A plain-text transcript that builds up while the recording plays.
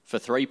For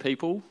 3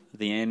 people,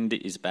 the end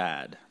is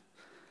bad.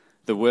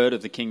 The word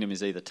of the kingdom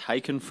is either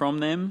taken from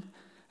them,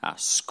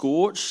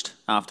 scorched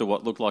after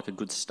what looked like a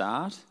good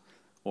start,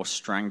 or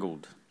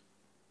strangled.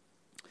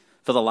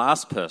 For the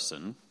last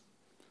person,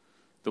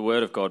 the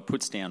word of God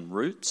puts down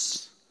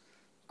roots,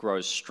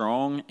 grows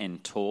strong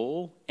and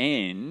tall,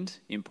 and,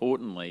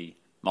 importantly,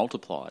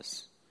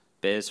 multiplies,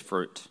 bears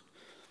fruit,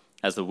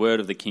 as the word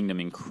of the kingdom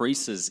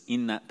increases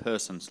in that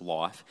person's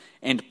life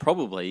and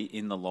probably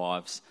in the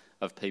lives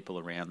of people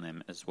around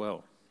them as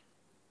well.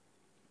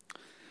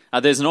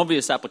 There's an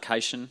obvious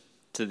application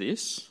to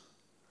this.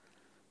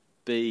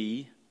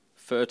 Be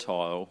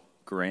fertile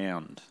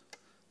ground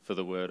for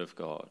the word of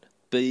God.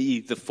 Be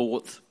the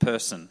 4th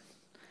person.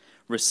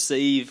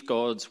 Receive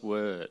God's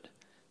word.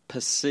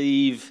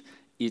 Perceive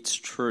its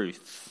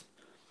truth.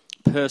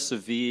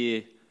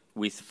 Persevere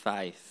with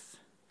faith.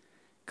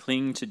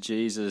 Cling to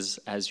Jesus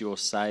as your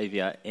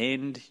Saviour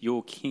and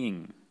your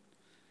King,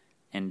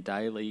 and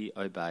daily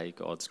obey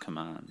God's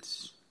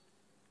commands.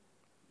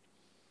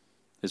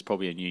 There's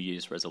probably a New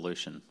Year's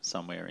resolution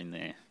somewhere in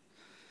there.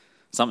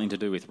 Something to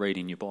do with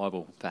reading your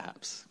Bible,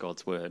 perhaps,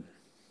 God's Word.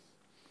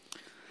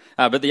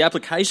 But the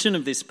application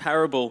of this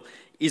parable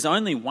is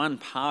only one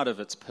part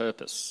of its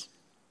purpose.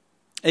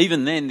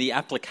 Even then, the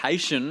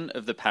application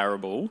of the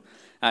parable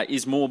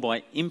is more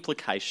by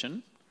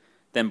implication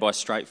than by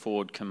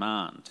straightforward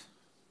command.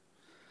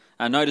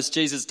 Notice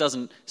Jesus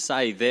doesn't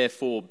say,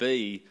 therefore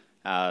be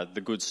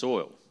the good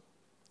soil.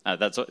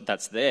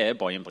 That's there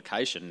by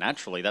implication.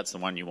 Naturally, that's the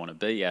one you want to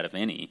be out of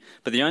any.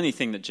 But the only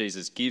thing that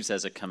Jesus gives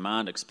as a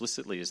command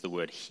explicitly is the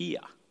word hear.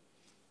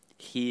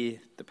 Hear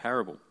the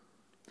parable.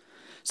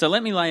 So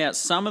let me lay out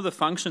some of the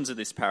functions of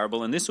this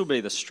parable, and this will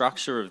be the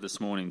structure of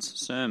this morning's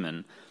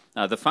sermon.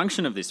 The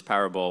function of this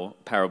parable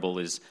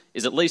is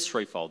at least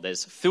threefold.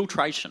 There's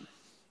filtration,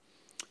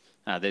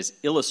 there's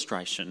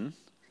illustration,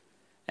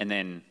 and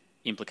then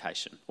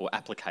implication or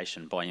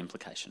application by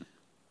implication.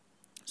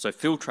 So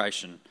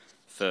filtration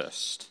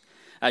first.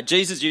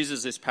 Jesus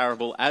uses this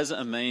parable as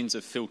a means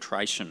of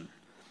filtration,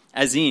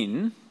 as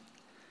in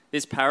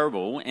this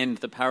parable and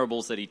the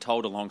parables that he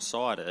told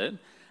alongside it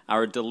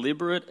are a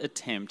deliberate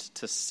attempt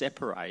to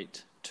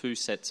separate 2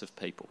 sets of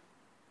people.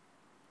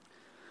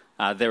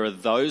 There are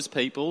those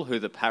people who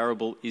the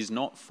parable is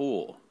not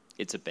for.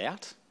 It's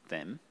about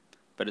them,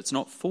 but it's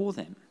not for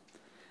them.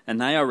 And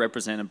they are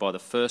represented by the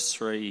first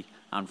 3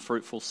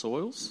 unfruitful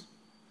soils.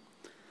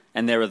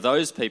 And there are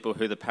those people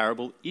who the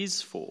parable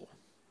is for,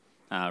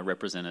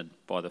 represented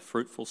by the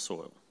fruitful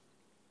soil.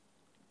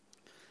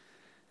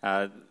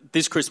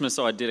 This Christmas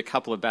I did a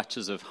couple of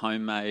batches of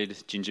homemade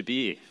ginger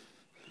beer.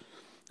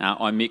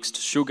 I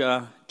mixed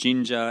sugar,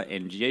 ginger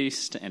and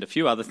yeast and a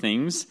few other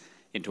things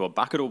into a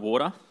bucket of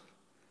water,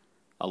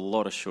 a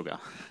lot of sugar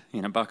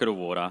in a bucket of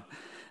water.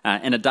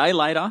 And a day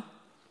later,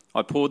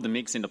 I poured the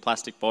mix into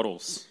plastic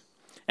bottles.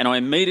 And I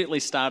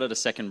immediately started a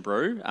second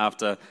brew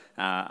after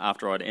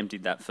I'd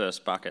emptied that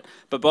first bucket.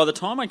 But by the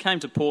time I came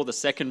to pour the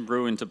second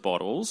brew into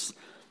bottles,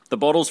 the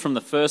bottles from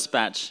the first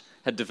batch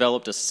had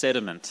developed a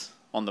sediment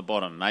on the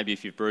bottom. Maybe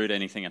if you've brewed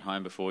anything at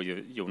home before,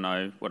 you'll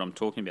know what I'm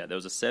talking about. There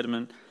was a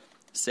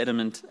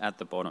sediment at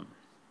the bottom.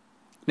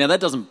 Now,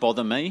 that doesn't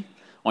bother me.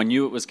 I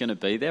knew it was going to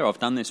be there. I've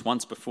done this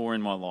once before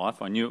in my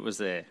life. I knew it was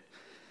there.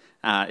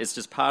 It's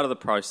just part of the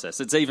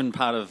process. It's even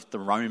part of the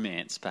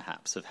romance,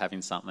 perhaps, of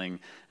having something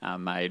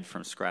made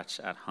from scratch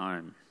at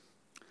home.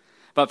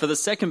 But for the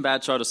second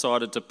batch, I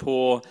decided to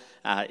pour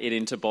it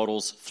into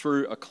bottles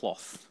through a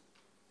cloth,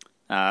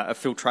 a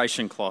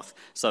filtration cloth,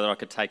 so that I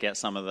could take out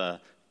some of the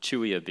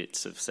chewier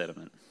bits of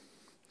sediment.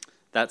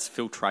 That's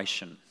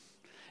filtration.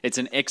 It's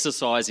an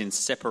exercise in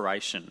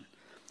separation,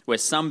 where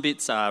some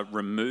bits are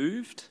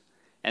removed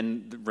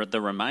and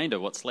the remainder,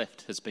 what's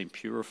left, has been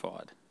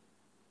purified.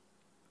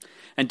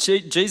 And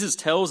Jesus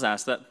tells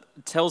us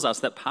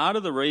that part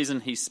of the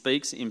reason he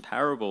speaks in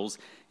parables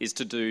is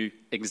to do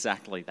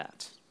exactly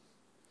that.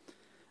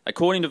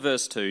 According to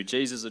verse 2,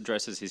 Jesus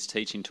addresses his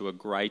teaching to a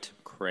great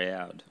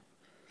crowd.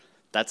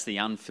 That's the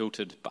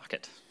unfiltered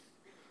bucket.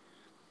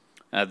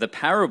 The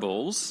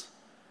parables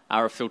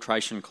are a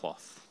filtration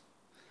cloth,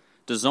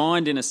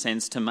 designed in a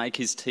sense to make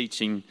his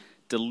teaching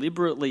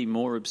deliberately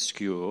more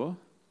obscure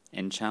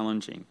and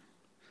challenging,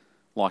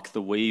 like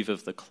the weave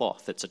of the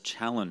cloth. It's a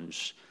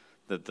challenge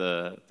that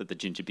the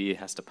ginger beer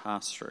has to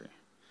pass through,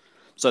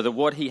 so that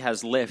what he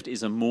has left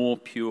is a more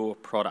pure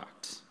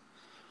product.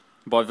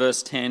 By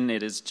verse 10,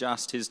 it is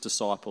just his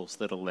disciples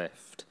that are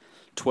left.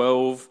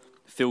 12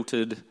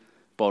 filtered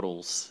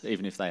bottles,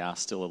 even if they are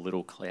still a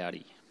little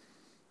cloudy.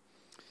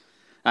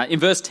 In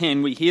verse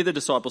 10, we hear the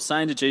disciples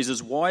saying to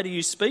Jesus, "Why do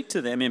you speak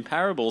to them in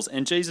parables?"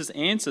 And Jesus'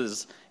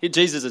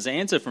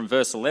 answer from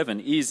verse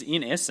 11 is,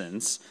 in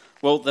essence,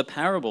 well, the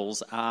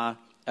parables are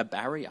a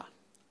barrier,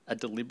 a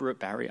deliberate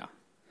barrier.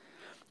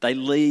 They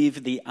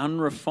leave the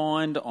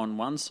unrefined on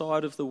one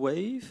side of the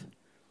weave,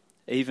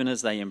 even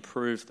as they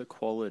improve the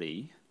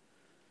quality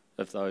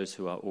of those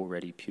who are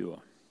already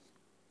pure.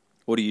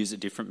 Or to use a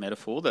different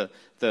metaphor,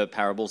 the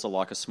parables are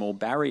like a small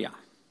barrier.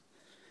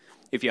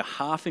 If you're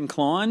half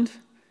inclined,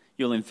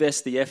 You'll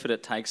invest the effort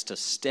it takes to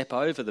step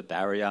over the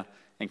barrier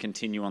and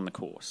continue on the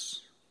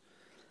course.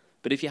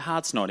 But if your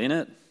heart's not in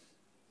it,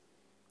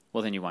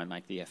 well, then you won't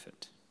make the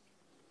effort.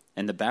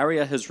 And the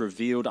barrier has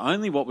revealed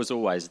only what was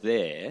always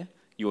there,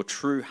 your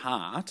true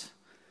heart,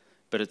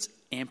 but it's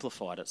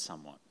amplified it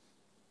somewhat.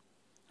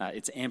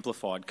 It's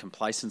amplified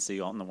complacency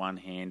on the one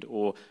hand,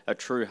 or a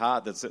true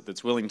heart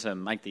that's willing to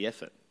make the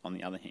effort on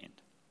the other hand.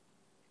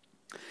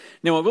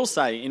 Now, I will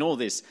say in all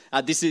this,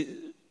 this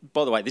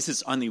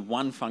is only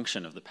one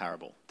function of the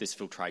parable, this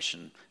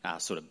filtration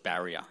sort of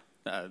barrier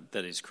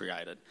that is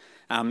created.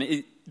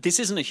 This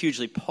isn't a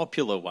hugely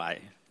popular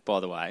way, by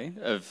the way,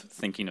 of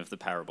thinking of the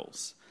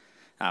parables,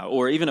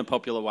 or even a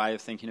popular way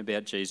of thinking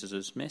about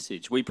Jesus'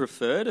 message. We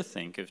prefer to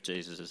think of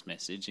Jesus'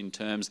 message in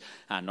terms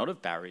not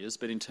of barriers,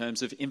 but in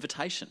terms of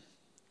invitation,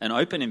 an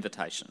open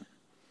invitation,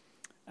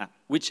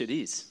 which it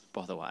is,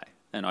 by the way,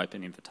 an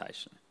open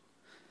invitation.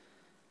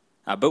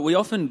 But we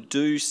often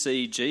do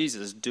see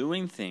Jesus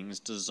doing things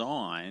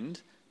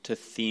designed to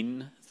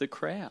thin the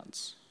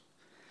crowds.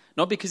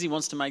 Not because he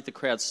wants to make the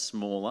crowd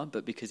smaller,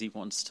 but because he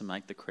wants to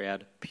make the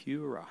crowd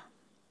purer.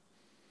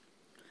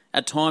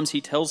 At times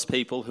he tells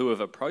people who have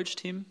approached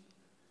him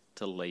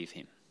to leave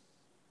him.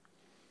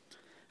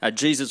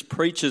 Jesus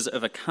preaches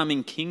of a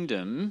coming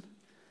kingdom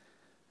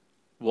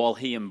while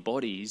he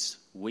embodies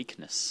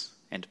weakness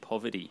and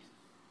poverty.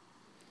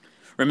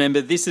 Remember,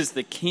 this is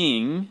the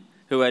king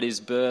who at his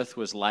birth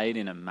was laid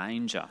in a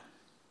manger.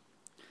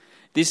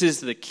 This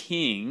is the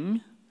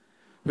king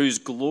whose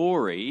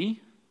glory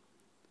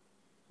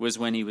was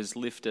when he was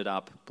lifted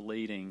up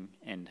bleeding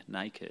and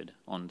naked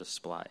on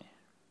display.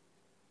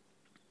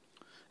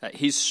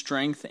 His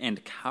strength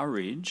and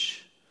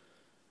courage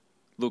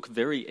look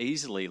very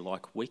easily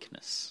like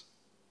weakness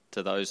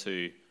to those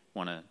who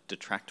want to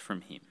detract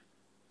from him.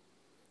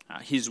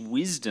 His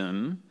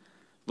wisdom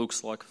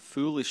looks like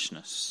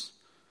foolishness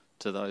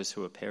to those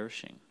who are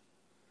perishing,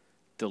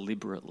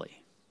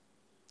 deliberately.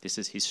 This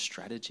is his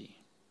strategy.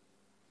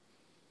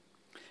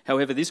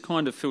 However, this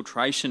kind of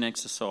filtration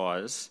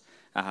exercise,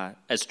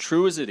 as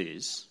true as it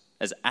is,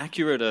 as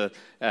accurate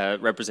a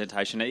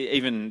representation,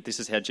 even this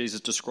is how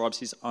Jesus describes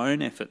his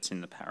own efforts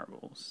in the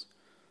parables.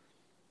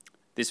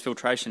 This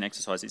filtration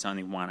exercise is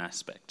only one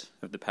aspect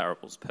of the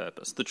parable's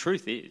purpose. The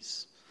truth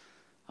is,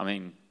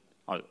 I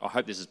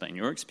hope this has been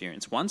your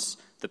experience, once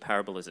the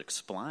parable is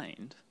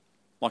explained,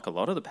 like a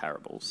lot of the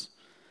parables,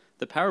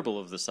 the parable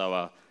of the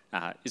sower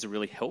is a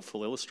really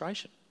helpful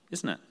illustration,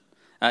 isn't it?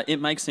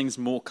 It makes things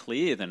more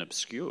clear than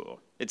obscure.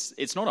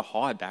 It's not a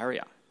high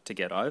barrier to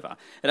get over.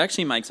 It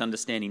actually makes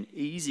understanding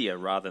easier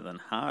rather than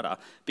harder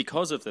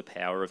because of the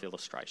power of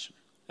illustration,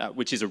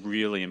 which is a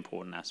really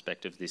important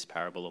aspect of this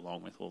parable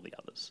along with all the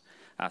others.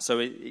 So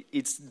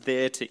it's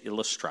there to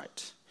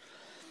illustrate.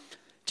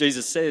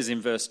 Jesus says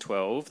in verse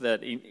 12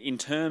 that in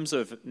terms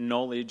of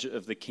knowledge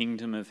of the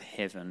kingdom of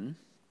heaven,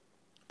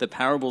 the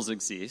parables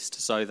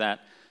exist so that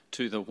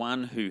to the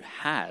one who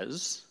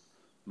has,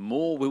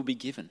 more will be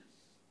given,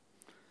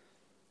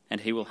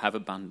 and he will have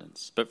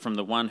abundance. But from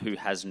the one who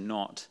has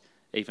not,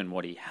 even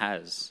what he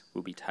has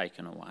will be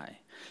taken away.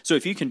 So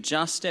if you can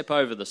just step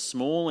over the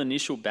small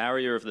initial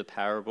barrier of the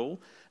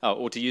parable,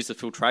 or to use the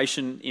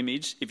filtration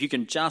image, if you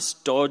can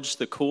just dodge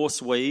the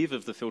coarse weave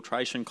of the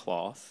filtration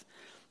cloth,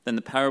 then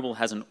the parable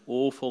has an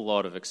awful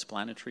lot of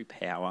explanatory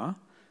power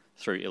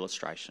through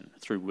illustration,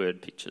 through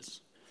word pictures.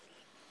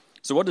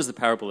 So what does the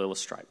parable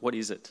illustrate? What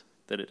is it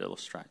that it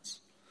illustrates?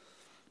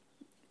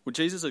 Well,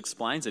 Jesus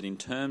explains it in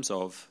terms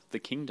of the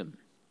kingdom.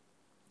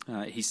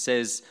 He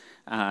says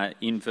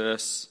in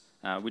verse,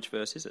 which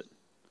verse is it?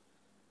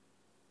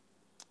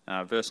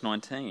 Verse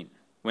 19.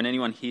 When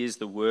anyone hears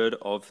the word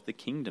of the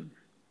kingdom,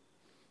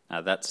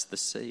 that's the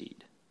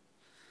seed.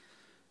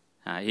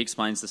 He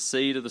explains the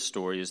seed of the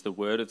story is the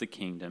word of the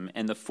kingdom,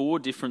 and the 4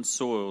 different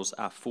soils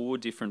are 4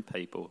 different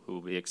people who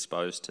will be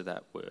exposed to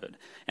that word.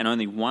 And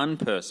only one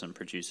person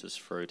produces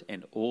fruit,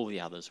 and all the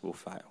others will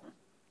fail.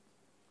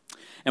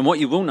 And what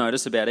you will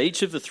notice about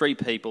each of the 3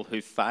 people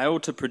who fail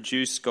to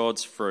produce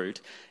God's fruit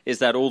is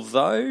that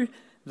although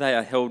they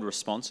are held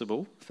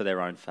responsible for their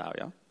own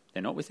failure,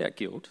 they're not without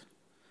guilt,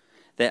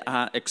 there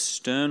are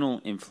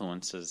external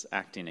influences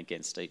acting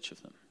against each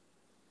of them.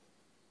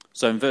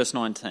 So in verse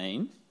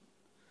 19,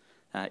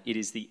 it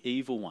is the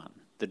evil one,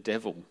 the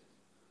devil,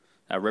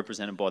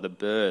 represented by the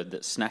bird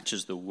that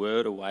snatches the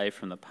word away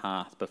from the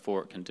path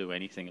before it can do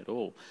anything at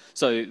all.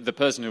 So the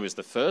person who is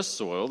the first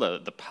soil,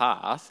 the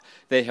path,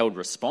 they're held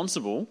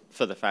responsible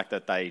for the fact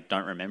that they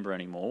don't remember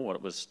anymore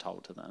what was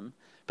told to them.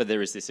 But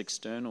there is this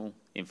external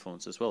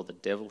influence as well. The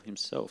devil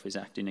himself is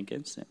acting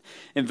against them.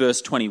 In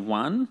verse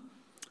 21,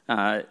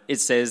 it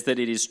says that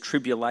it is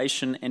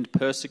tribulation and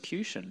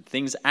persecution,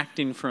 things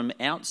acting from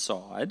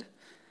outside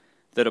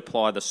that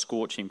apply the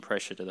scorching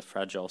pressure to the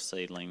fragile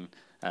seedling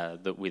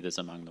that withers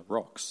among the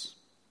rocks.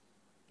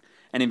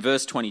 And in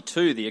verse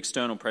 22, the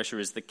external pressure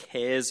is the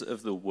cares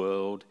of the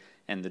world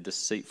and the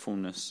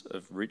deceitfulness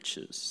of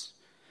riches.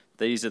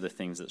 These are the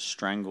things that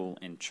strangle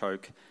and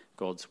choke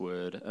God's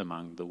word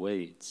among the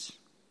weeds.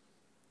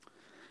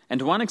 And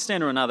to one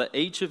extent or another,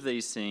 each of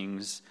these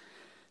things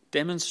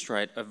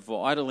demonstrate a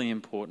vitally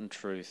important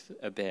truth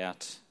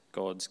about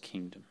God's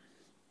kingdom.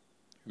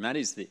 And that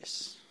is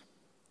this.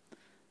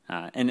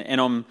 I'm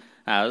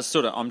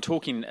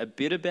talking a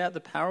bit about the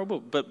parable,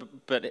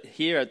 but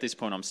here at this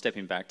point I'm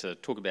stepping back to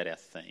talk about our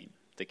theme,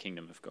 the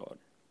kingdom of God.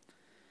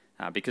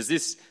 Because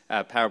this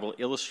parable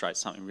illustrates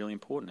something really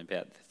important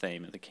about the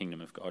theme of the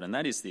kingdom of God, and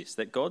that is this,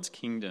 that God's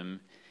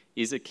kingdom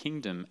is a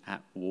kingdom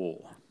at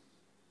war.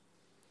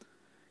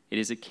 It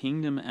is a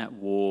kingdom at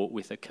war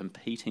with a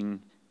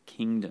competing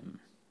kingdom.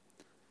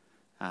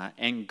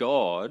 And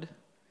God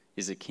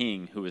is a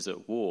king who is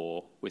at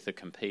war with a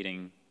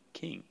competing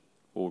king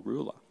or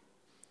ruler.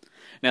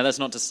 Now, that's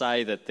not to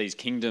say that these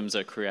kingdoms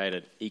are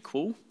created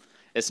equal.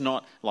 It's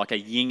not like a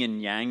yin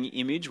and yang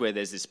image where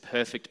there's this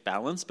perfect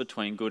balance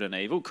between good and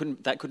evil.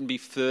 That couldn't be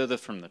further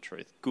from the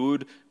truth.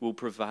 Good will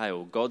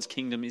prevail. God's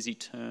kingdom is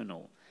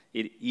eternal.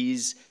 It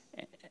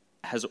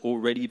has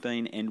already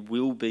been and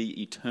will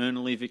be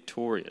eternally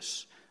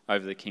victorious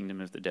over the kingdom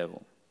of the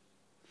devil.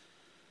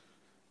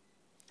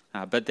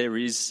 But there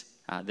is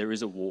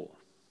a war.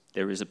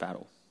 There is a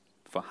battle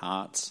for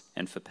hearts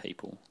and for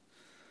people.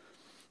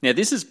 Now,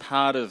 this is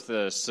part of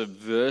the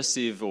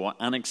subversive or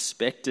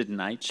unexpected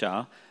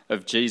nature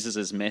of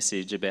Jesus'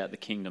 message about the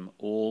kingdom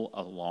all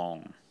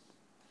along.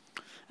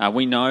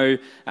 We know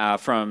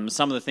from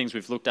some of the things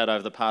we've looked at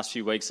over the past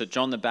few weeks that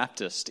John the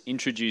Baptist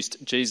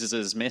introduced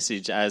Jesus'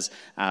 message as,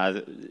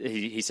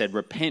 he said,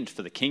 repent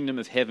for the kingdom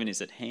of heaven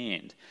is at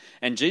hand.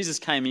 And Jesus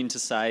came in to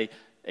say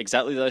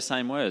exactly those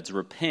same words,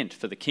 repent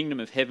for the kingdom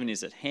of heaven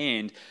is at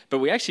hand. But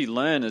we actually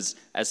learn as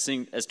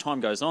time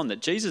goes on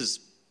that Jesus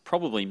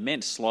probably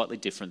meant slightly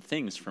different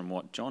things from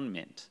what John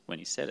meant when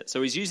he said it.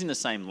 So he's using the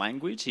same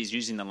language, he's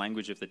using the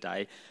language of the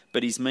day,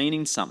 but he's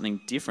meaning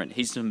something different.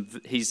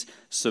 He's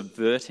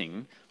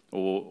subverting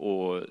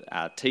or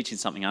teaching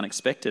something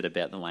unexpected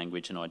about the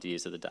language and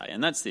ideas of the day.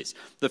 And that's this.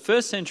 The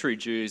first century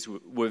Jews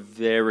were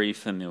very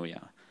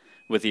familiar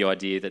with the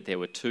idea that there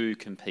were two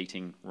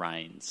competing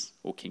reigns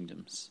or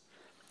kingdoms.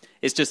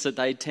 It's just that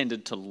they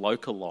tended to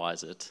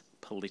localise it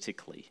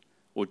politically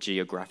or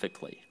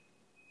geographically.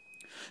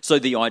 So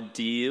the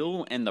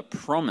ideal and the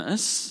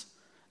promise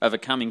of a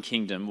coming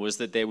kingdom was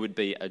that there would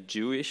be a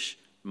Jewish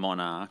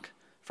monarch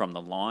from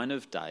the line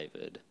of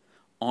David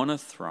on a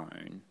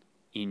throne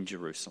in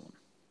Jerusalem.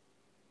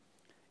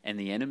 And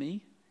the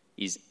enemy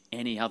is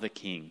any other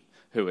king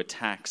who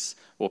attacks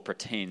or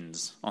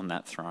pretends on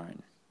that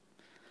throne.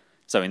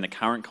 So in the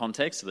current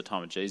context of the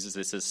time of Jesus,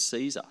 this is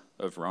Caesar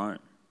of Rome.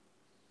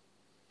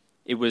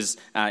 It was,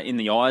 in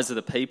the eyes of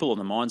the people or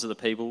the minds of the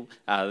people,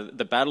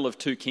 the battle of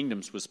two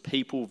kingdoms was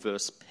people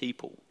versus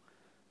people.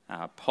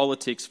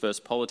 Politics versus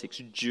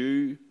politics,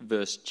 Jew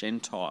versus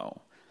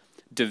Gentile.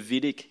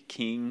 Davidic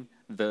king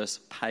versus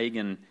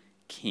pagan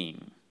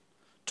king.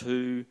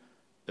 Two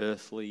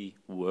earthly,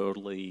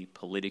 worldly,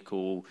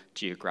 political,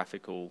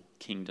 geographical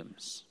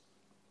kingdoms.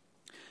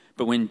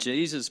 But when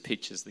Jesus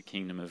pictures the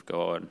kingdom of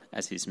God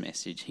as his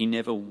message, he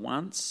never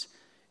once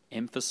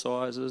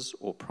emphasises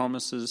or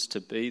promises to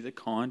be the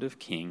kind of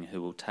king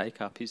who will take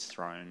up his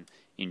throne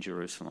in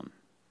Jerusalem.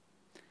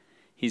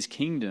 His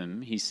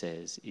kingdom, he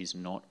says, is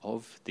not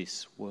of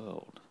this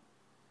world.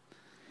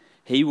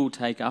 He will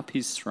take up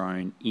his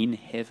throne in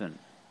heaven.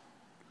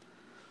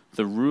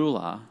 The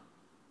ruler,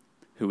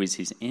 who is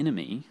his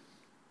enemy,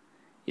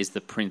 is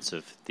the prince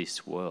of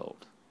this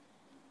world,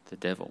 the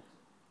devil.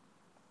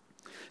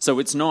 So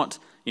it's not,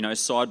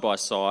 side by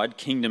side,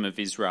 kingdom of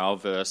Israel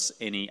versus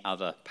any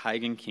other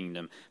pagan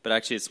kingdom, but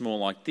actually it's more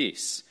like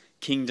this,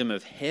 kingdom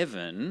of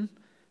heaven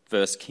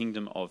versus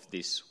kingdom of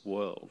this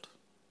world.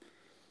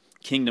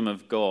 Kingdom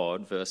of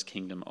God versus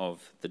kingdom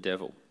of the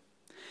devil.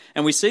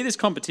 And we see this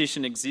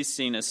competition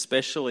existing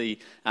especially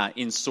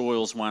in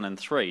soils 1 and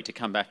 3. To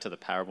come back to the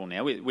parable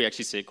now, we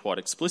actually see it quite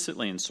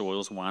explicitly in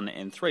soils 1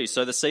 and 3.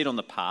 So the seed on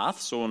the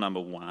path, soil number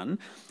 1,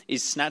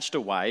 is snatched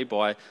away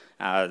by,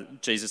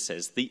 Jesus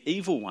says, the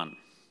evil one.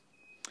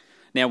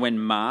 Now when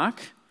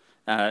Mark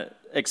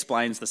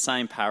explains the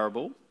same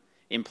parable,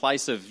 in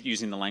place of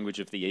using the language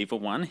of the evil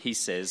one, he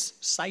says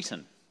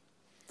Satan.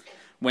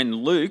 When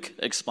Luke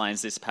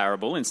explains this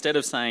parable, instead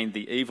of saying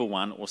the evil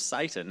one or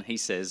Satan, he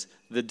says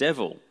the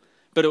devil.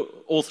 But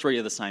all three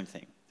are the same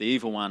thing. The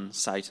evil one,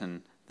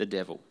 Satan, the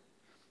devil.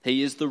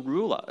 He is the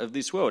ruler of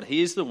this world.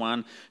 He is the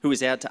one who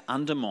is out to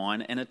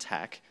undermine and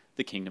attack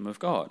the kingdom of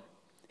God.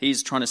 He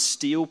is trying to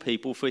steal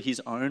people for his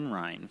own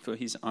reign, for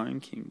his own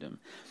kingdom.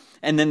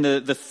 And then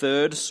the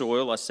third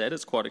soil, I said,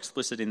 it's quite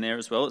explicit in there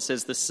as well. It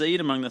says the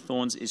seed among the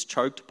thorns is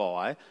choked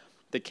by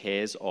the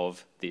cares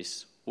of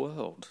this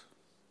world.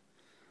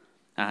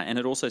 And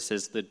it also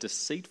says the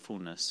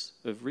deceitfulness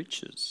of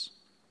riches.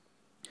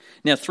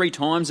 Now, 3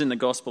 times in the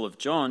Gospel of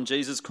John,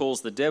 Jesus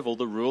calls the devil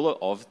the ruler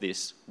of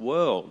this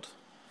world.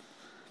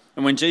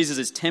 And when Jesus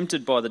is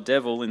tempted by the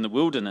devil in the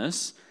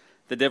wilderness,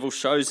 the devil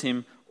shows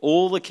him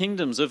all the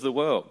kingdoms of the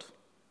world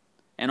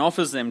and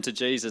offers them to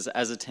Jesus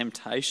as a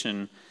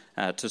temptation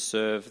to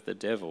serve the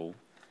devil.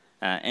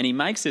 And he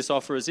makes this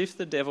offer as if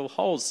the devil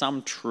holds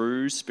some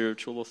true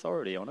spiritual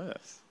authority on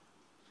earth.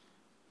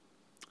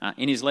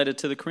 In his letter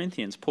to the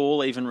Corinthians,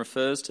 Paul even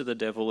refers to the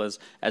devil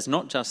as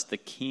not just the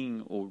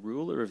king or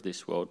ruler of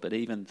this world, but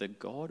even the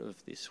god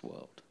of this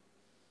world.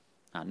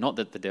 Not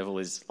that the devil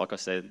is, like I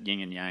said,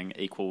 yin and yang,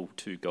 equal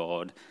to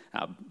God,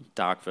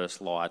 dark versus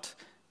light,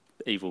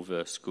 evil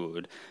versus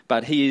good,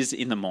 but he is,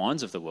 in the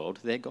minds of the world,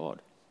 their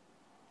God,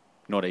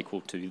 not equal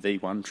to the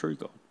one true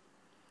God.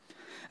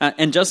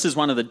 And just as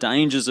one of the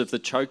dangers of the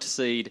choked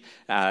seed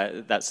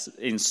that's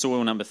in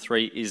soil number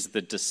 3 is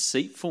the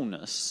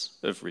deceitfulness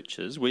of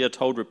riches, we are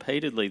told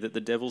repeatedly that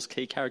the devil's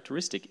key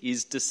characteristic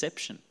is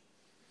deception.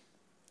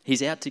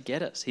 He's out to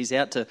get us. He's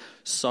out to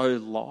sow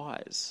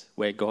lies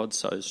where God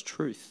sows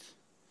truth.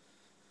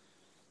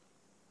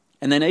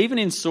 And then even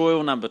in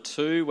soil number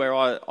 2, where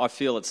I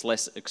feel it's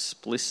less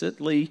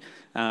explicitly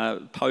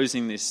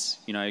posing this,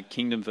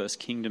 kingdom versus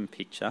kingdom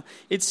picture,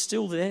 it's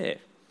still there.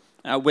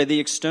 Where the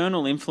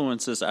external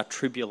influences are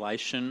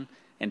tribulation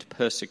and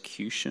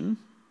persecution.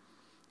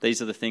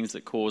 These are the things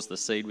that cause the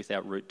seed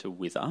without root to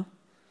wither.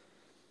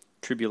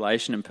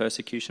 Tribulation and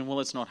persecution, well,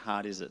 it's not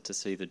hard, is it, to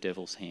see the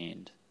devil's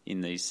hand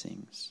in these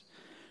things,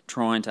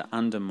 trying to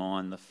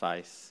undermine the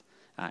faith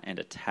and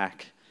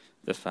attack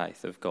the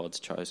faith of God's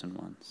chosen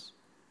ones.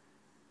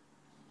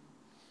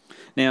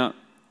 Now,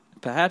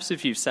 perhaps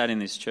if you've sat in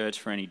this church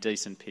for any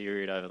decent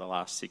period over the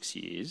last 6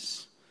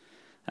 years,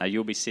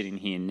 you'll be sitting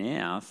here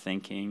now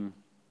thinking,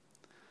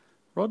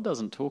 Rod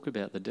doesn't talk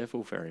about the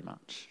devil very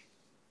much.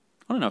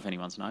 I don't know if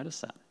anyone's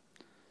noticed that.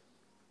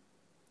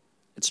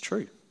 It's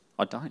true,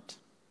 I don't.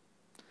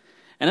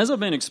 And as I've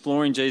been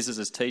exploring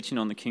Jesus' teaching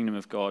on the kingdom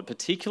of God,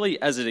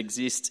 particularly as it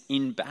exists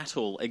in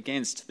battle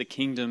against the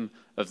kingdom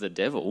of the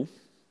devil,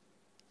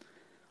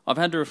 I've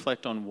had to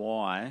reflect on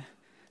why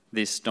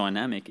this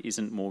dynamic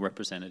isn't more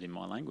represented in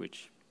my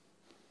language.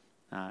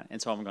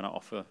 And so I'm going to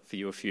offer for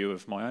you a few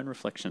of my own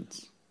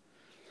reflections.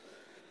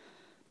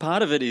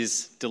 Part of it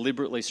is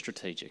deliberately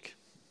strategic.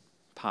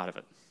 Part of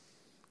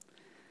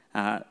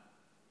it.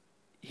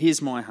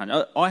 Here's my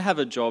hunch. I have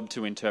a job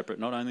to interpret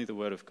not only the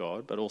Word of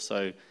God, but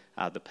also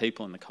the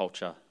people and the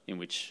culture in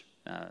which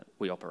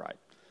we operate.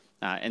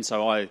 And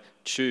so I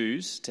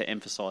choose to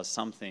emphasise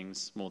some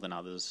things more than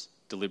others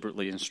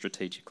deliberately and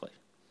strategically.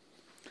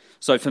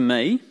 So for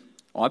me,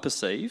 I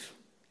perceive,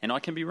 and I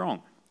can be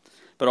wrong,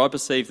 but I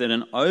perceive that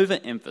an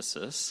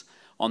overemphasis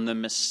on the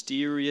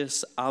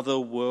mysterious,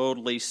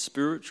 otherworldly,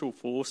 spiritual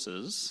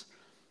forces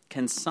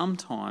can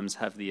sometimes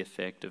have the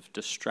effect of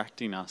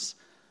distracting us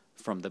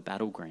from the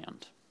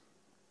battleground.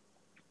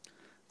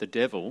 The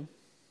devil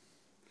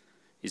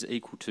is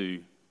equal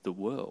to the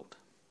world.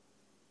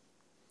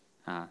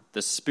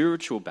 The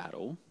spiritual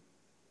battle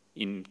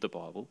in the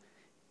Bible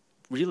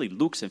really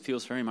looks and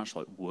feels very much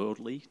like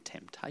worldly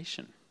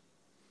temptation.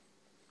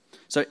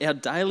 So our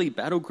daily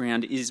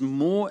battleground is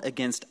more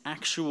against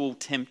actual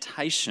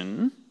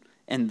temptation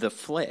and the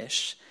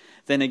flesh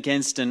than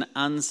against an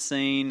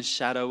unseen,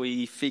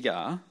 shadowy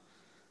figure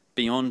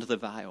beyond the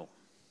veil.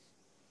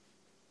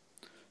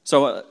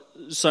 So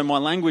my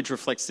language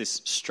reflects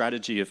this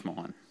strategy of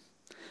mine.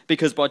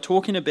 Because by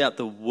talking about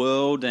the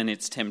world and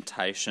its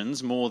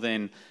temptations more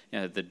than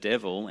the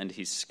devil and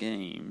his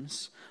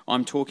schemes,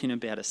 I'm talking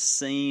about a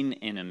seen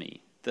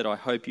enemy that I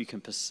hope you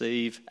can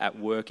perceive at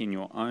work in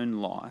your own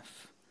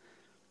life,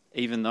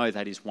 even though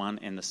that is one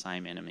and the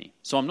same enemy.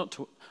 So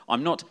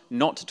I'm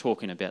not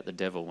talking about the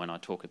devil when I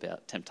talk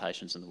about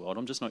temptations in the world.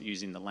 I'm just not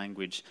using the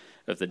language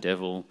of the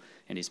devil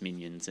and his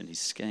minions and his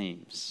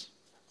schemes.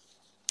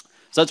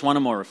 So that's one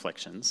of my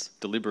reflections,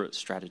 deliberate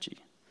strategy.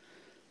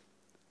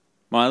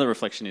 My other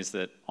reflection is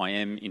that I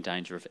am in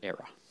danger of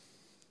error,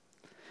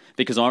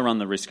 because I run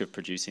the risk of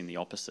producing the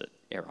opposite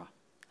error,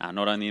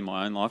 not only in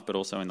my own life, but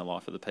also in the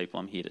life of the people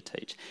I'm here to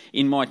teach.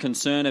 In my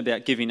concern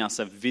about giving us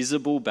a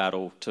visible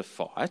battle to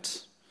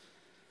fight,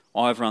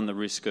 I've run the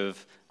risk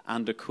of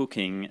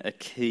undercooking a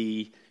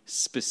key,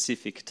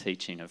 specific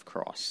teaching of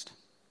Christ.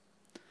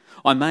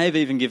 I may have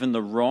even given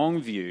the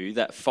wrong view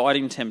that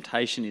fighting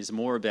temptation is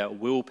more about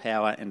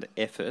willpower and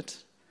effort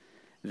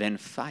than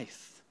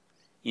faith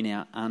in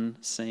our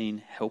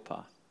unseen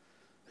helper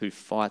who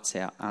fights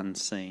our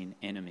unseen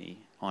enemy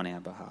on our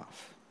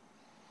behalf.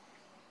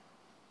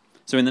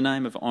 So in the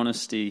name of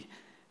honesty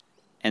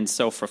and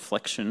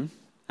self-reflection,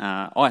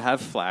 I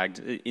have flagged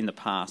in the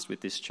past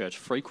with this church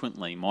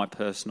frequently my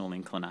personal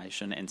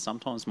inclination and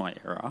sometimes my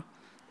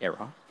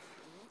error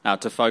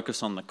to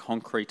focus on the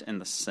concrete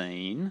and the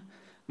seen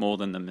more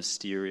than the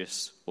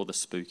mysterious or the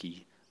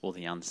spooky or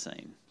the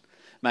unseen.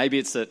 Maybe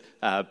it's that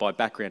by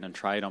background and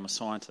trade I'm a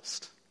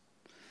scientist.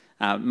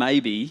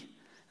 Maybe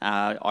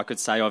I could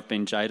say I've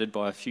been jaded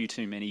by a few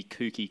too many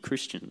kooky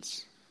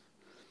Christians.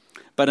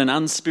 But an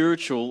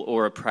unspiritual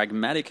or a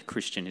pragmatic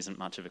Christian isn't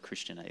much of a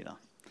Christian either.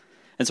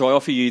 And so I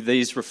offer you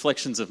these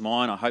reflections of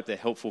mine. I hope they're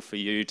helpful for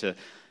you to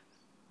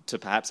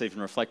perhaps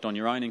even reflect on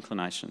your own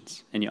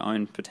inclinations and your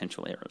own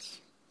potential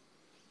errors.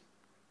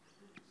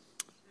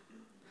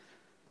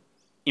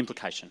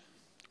 Implication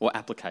or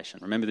application.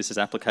 Remember, this is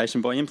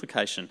application by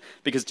implication,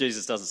 because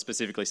Jesus doesn't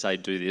specifically say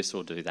do this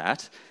or do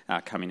that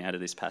coming out of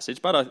this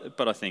passage, but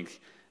I think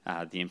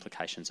the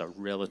implications are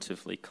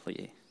relatively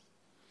clear.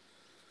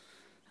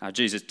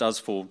 Jesus does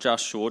fall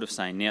just short of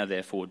saying, now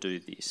therefore do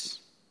this.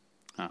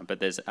 But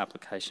there's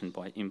application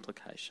by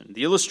implication.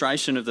 The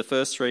illustration of the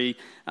first three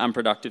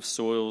unproductive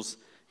soils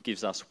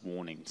gives us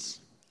warnings,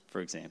 for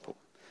example.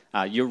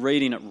 You're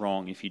reading it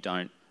wrong if you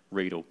don't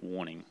read a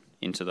warning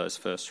into those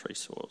first three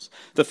soils.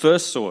 The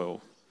first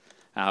soil,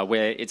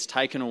 where it's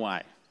taken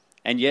away.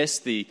 And yes,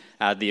 the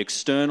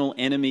external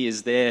enemy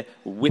is there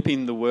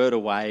whipping the word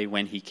away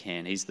when he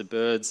can. He's the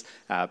birds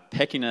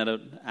pecking at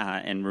it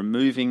and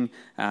removing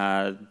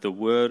the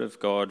word of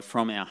God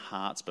from our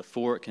hearts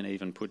before it can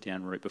even put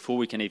down root, before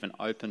we can even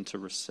open to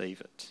receive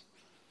it.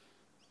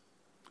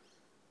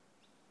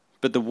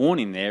 But the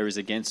warning there is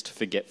against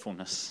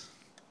forgetfulness.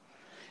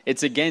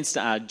 It's against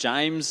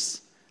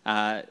James.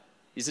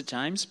 Is it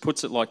James?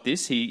 Puts it like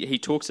this. He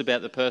talks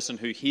about the person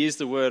who hears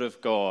the word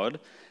of God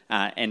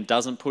and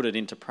doesn't put it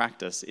into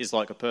practice is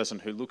like a person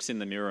who looks in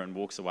the mirror and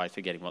walks away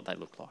forgetting what they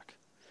look like.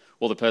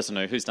 Or the person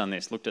who's done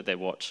this, looked at their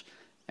watch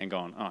and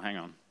gone, oh, hang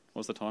on,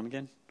 what's the time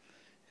again?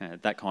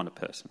 That kind of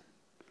person.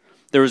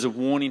 There is a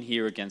warning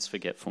here against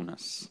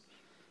forgetfulness.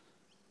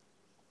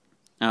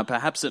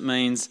 Perhaps it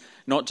means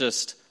not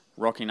just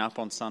rocking up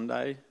on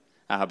Sunday,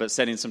 but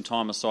setting some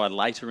time aside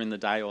later in the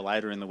day or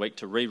later in the week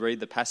to reread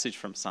the passage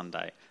from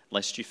Sunday,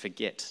 lest you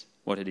forget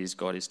what it is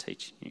God is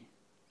teaching you.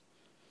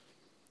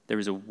 There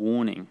is a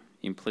warning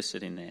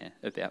implicit in there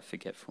about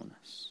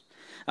forgetfulness.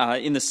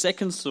 In the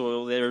second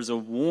soil, there is a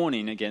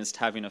warning against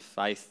having a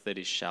faith that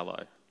is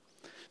shallow.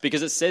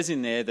 Because it says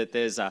in there that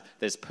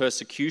there's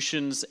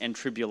persecutions and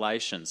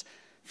tribulations.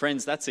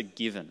 Friends, that's a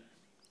given.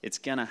 It's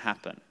going to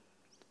happen.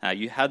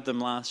 You had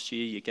them last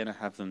year, you're going to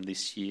have them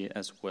this year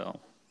as well.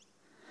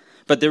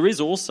 But there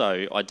is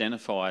also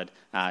identified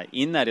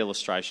in that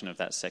illustration of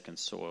that second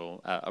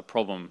soil a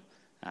problem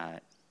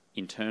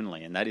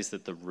internally, and that is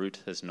that the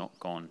root has not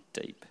gone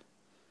deep.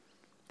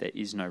 There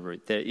is no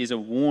root. There is a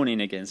warning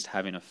against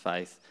having a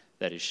faith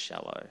that is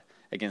shallow,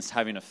 against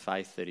having a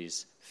faith that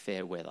is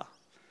fair weather,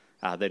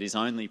 that is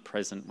only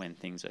present when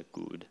things are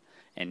good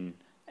and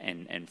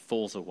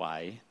falls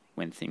away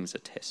when things are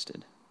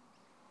tested.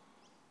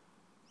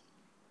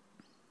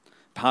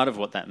 Part of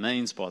what that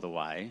means, by the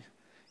way,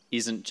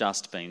 isn't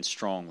just being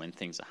strong when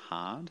things are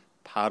hard.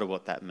 Part of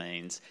what that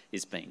means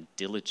is being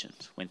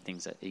diligent when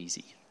things are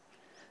easy.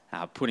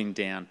 Putting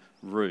down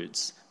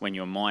roots when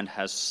your mind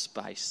has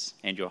space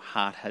and your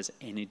heart has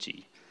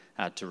energy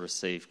to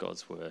receive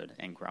God's word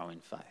and grow in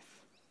faith.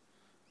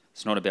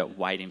 It's not about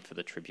waiting for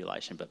the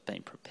tribulation, but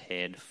being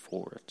prepared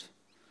for it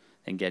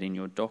and getting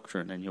your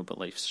doctrine and your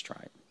beliefs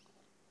straight.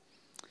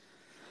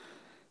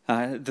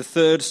 The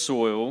third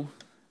soil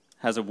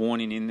has a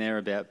warning in there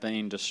about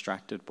being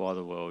distracted by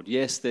the world.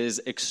 Yes, there's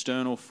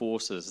external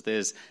forces.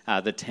 There's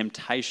the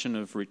temptation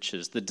of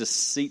riches, the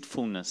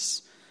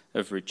deceitfulness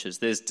of riches.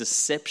 There's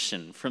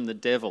deception from the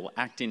devil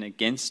acting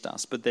against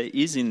us. But there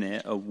is in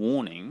there a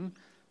warning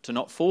to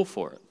not fall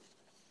for it,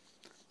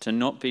 to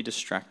not be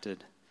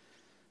distracted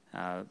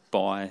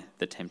by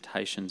the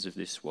temptations of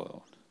this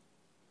world.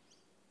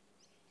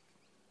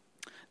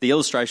 The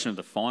illustration of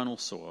the final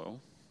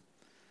soil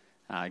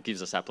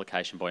gives us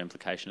application by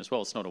implication as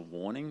well. It's not a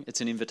warning,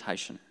 it's an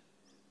invitation.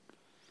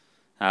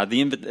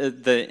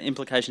 The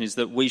implication is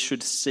that we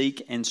should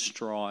seek and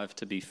strive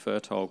to be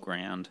fertile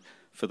ground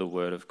for the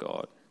word of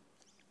God.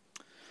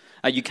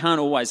 You can't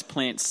always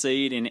plant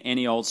seed in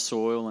any old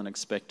soil and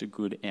expect a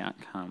good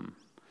outcome.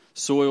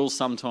 Soil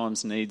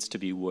sometimes needs to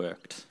be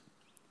worked.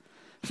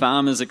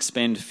 Farmers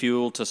expend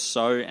fuel to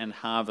sow and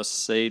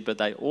harvest seed, but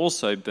they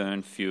also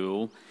burn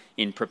fuel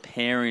in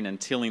preparing and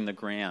tilling the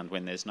ground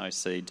when there's no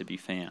seed to be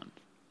found.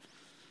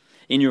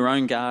 In your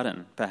own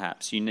garden,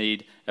 perhaps, you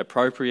need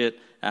appropriate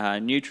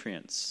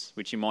nutrients,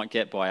 which you might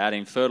get by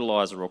adding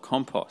fertiliser or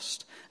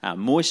compost.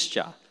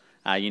 Moisture,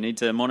 you need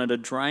to monitor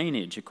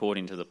drainage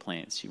according to the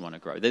plants you want to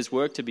grow. There's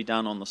work to be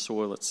done on the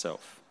soil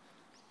itself.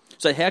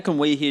 So how can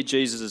we hear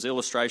Jesus'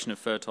 illustration of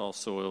fertile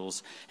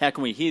soils? How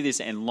can we hear this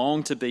and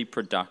long to be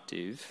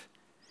productive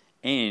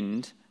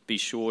and be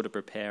sure to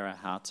prepare our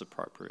hearts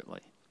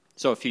appropriately?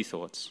 So a few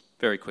thoughts,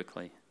 very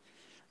quickly.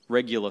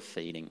 Regular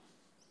feeding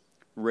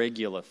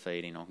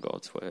on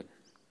God's word.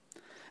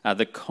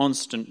 The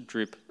constant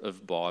drip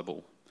of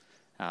Bible,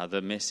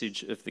 the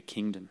message of the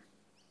kingdom.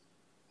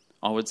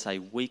 I would say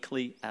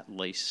weekly at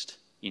least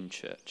in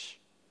church.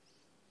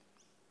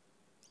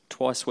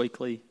 Twice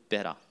weekly,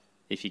 better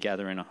if you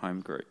gather in a home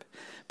group.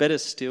 Better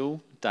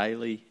still,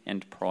 daily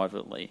and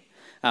privately.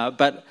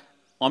 But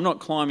I'm not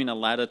climbing a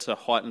ladder to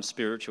heighten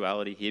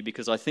spirituality here,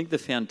 because I think the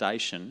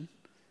foundation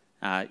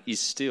is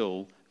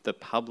still the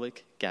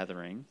public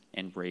gathering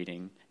and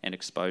reading and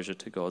exposure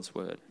to God's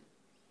word.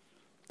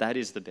 That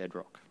is the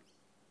bedrock.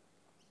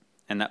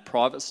 And that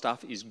private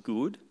stuff is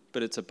good,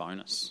 but it's a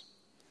bonus.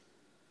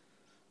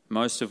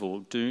 Most of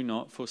all, do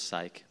not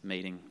forsake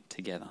meeting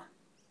together.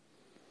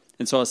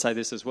 And so I say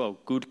this as well,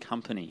 good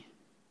company.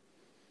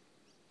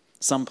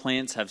 Some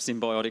plants have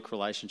symbiotic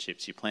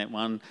relationships. You plant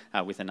one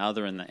with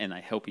another and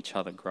they help each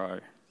other grow.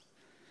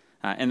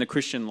 And the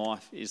Christian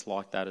life is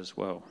like that as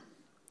well.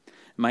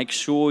 Make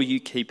sure you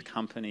keep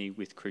company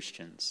with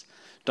Christians.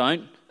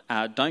 Don't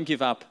Don't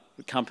give up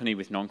company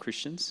with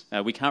non-Christians.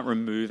 We can't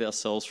remove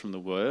ourselves from the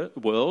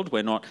world.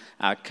 We're not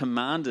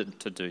commanded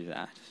to do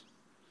that.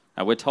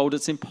 We're told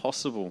it's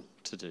impossible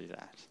to do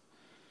that.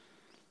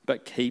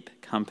 But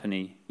keep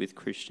company with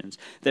Christians.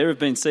 There have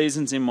been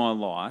seasons in my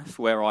life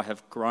where I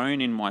have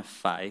grown in my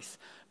faith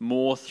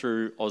more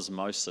through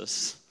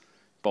osmosis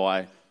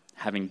by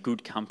having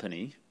good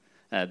company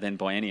than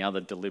by any other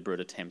deliberate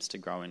attempts to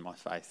grow in my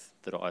faith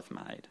that I've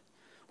made.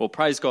 Well,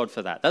 praise God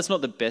for that. That's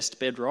not the best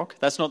bedrock.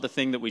 That's not the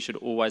thing that we should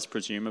always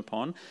presume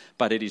upon,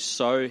 but it is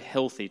so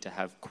healthy to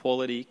have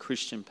quality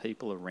Christian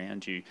people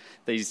around you.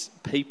 These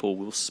people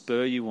will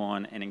spur you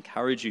on and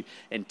encourage you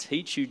and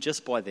teach you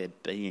just by their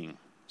being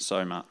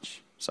so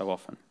much, so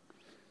often.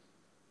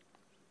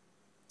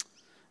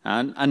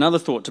 And another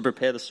thought to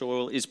prepare the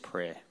soil is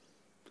prayer.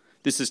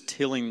 This is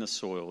tilling the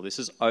soil. This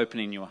is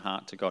opening your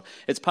heart to God.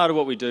 It's part of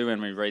what we do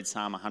when we read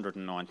Psalm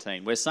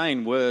 119. We're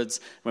saying words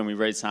when we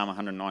read Psalm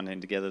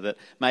 119 together that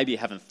maybe you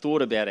haven't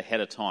thought about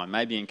ahead of time,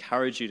 maybe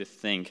encourage you to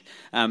think,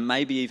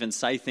 maybe even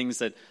say things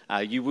that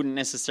you wouldn't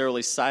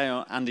necessarily say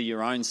under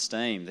your own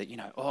steam, that,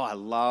 I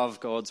love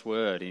God's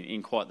word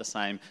in quite the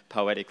same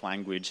poetic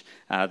language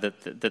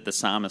that the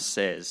psalmist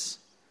says.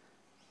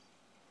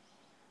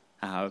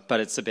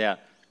 But it's about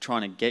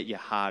trying to get your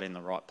heart in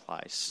the right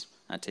place.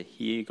 To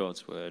hear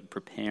God's word,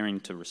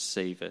 preparing to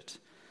receive it,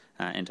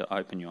 and to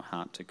open your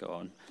heart to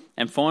God.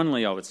 And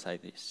finally, I would say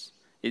this.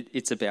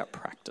 It's about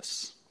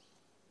practice.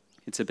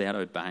 It's about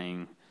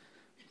obeying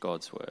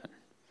God's word.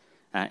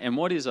 And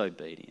what is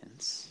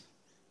obedience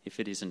if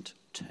it isn't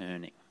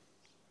turning?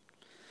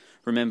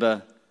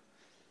 Remember,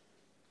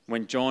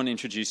 when John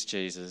introduced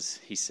Jesus,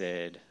 he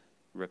said,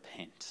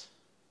 "Repent,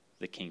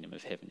 the kingdom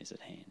of heaven is at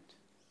hand."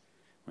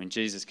 When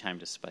Jesus came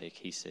to speak,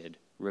 he said,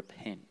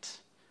 "Repent,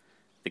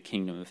 the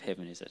kingdom of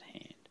heaven is at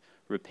hand."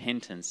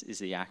 Repentance is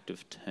the act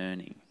of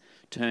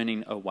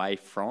turning away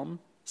from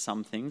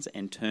some things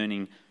and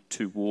turning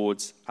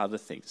towards other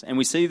things. And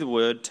we see the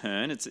word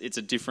turn. It's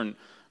a different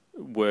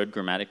word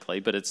grammatically,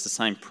 but it's the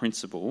same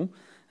principle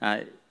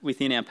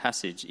within our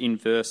passage in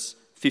verse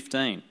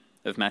 15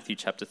 of Matthew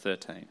chapter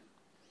 13.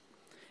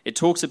 It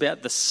talks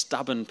about the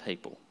stubborn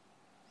people.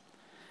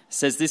 It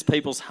says, "This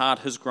people's heart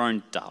has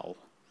grown dull.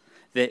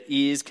 Their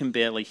ears can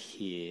barely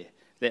hear.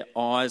 Their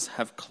eyes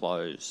have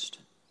closed,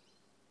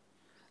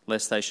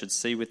 lest they should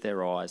see with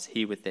their eyes,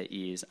 hear with their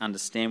ears,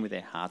 understand with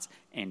their hearts,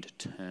 and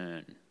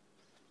turn,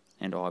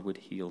 and I would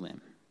heal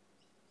them."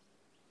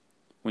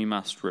 We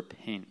must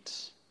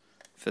repent,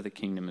 for the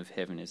kingdom of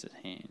heaven is at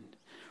hand.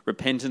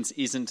 Repentance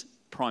isn't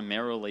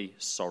primarily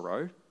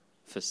sorrow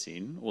for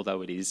sin,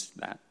 although it is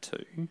that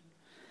too.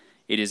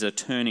 It is a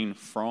turning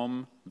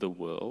from the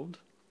world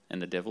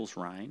and the devil's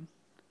reign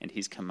and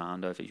his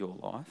command over your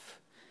life,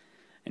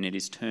 and it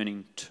is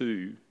turning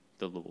to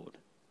the Lord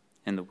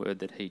and the word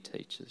that he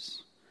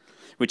teaches,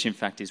 which in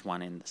fact is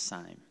one and the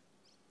same.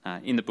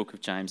 In the book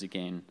of James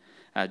again,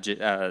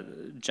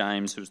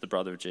 James, who was the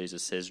brother of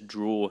Jesus, says,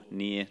 "Draw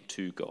near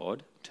to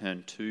God,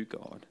 turn to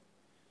God,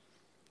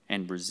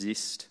 and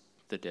resist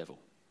the devil."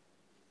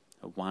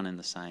 A one and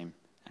the same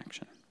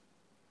action.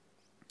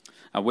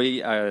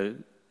 We are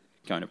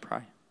going to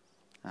pray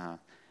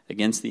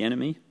against the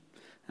enemy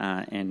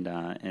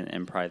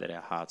and pray that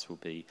our hearts will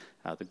be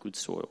the good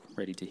soil,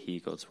 ready to hear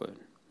God's word.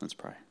 Let's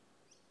pray.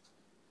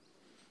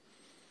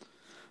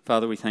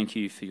 Father, we thank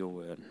you for your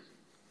word.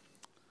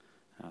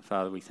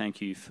 Father, we thank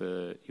you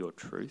for your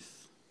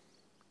truth.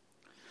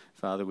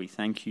 Father, we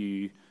thank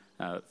you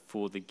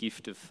for the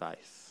gift of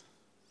faith.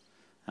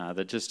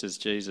 That just as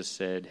Jesus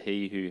said,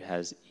 "He who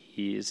has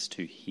ears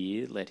to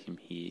hear, let him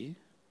hear."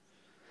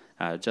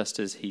 Just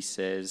as he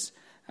says,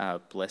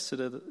 blessed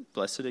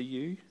are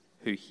you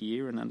who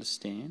hear and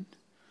understand.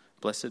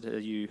 Blessed are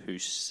you who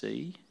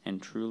see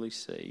and truly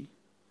see.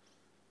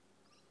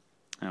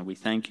 We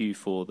thank you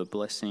for the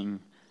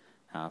blessing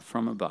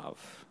from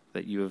above,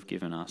 that you have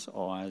given us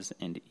eyes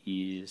and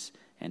ears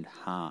and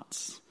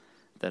hearts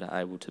that are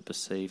able to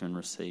perceive and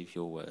receive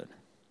your word.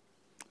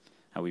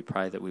 We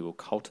pray that we will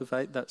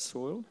cultivate that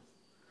soil,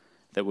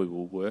 that we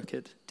will work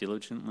it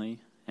diligently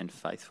and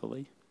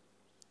faithfully.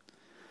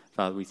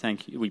 Father,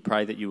 we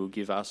pray that you will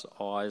give us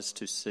eyes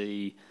to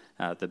see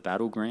the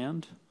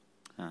battleground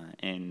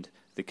and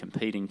the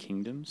competing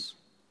kingdoms.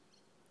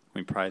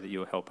 We pray that you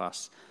will help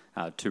us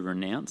to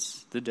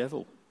renounce the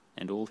devil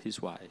and all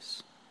his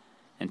ways,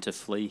 and to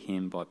flee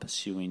him by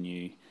pursuing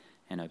you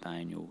and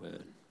obeying your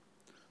word.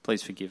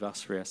 Please forgive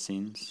us for our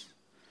sins.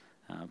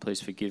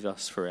 Please forgive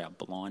us for our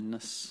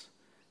blindness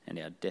and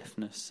our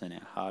deafness and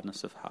our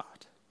hardness of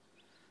heart.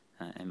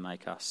 And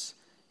make us,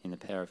 in the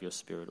power of your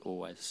Spirit,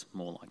 always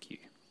more like you.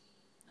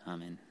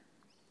 Amen.